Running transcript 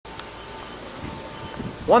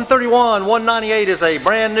131 198 is a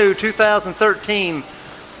brand new 2013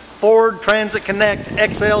 Ford Transit Connect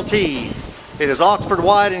XLT. It is Oxford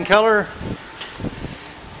white in color.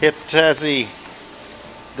 It has the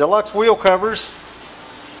deluxe wheel covers.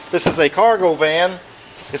 This is a cargo van.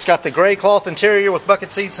 It's got the gray cloth interior with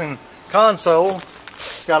bucket seats and console.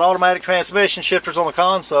 It's got automatic transmission shifters on the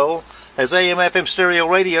console. Has AM FM stereo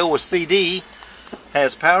radio with CD.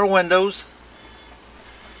 Has power windows.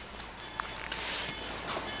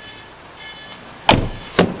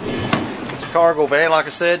 It's a cargo van, like I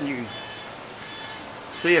said, and you can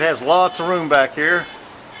see it has lots of room back here.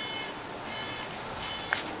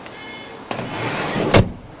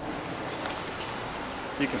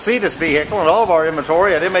 You can see this vehicle and all of our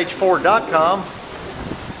inventory at mhford.com,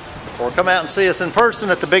 or come out and see us in person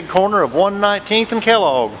at the big corner of 119th and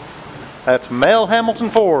Kellogg. That's Mel Hamilton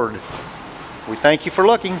Ford. We thank you for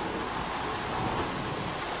looking.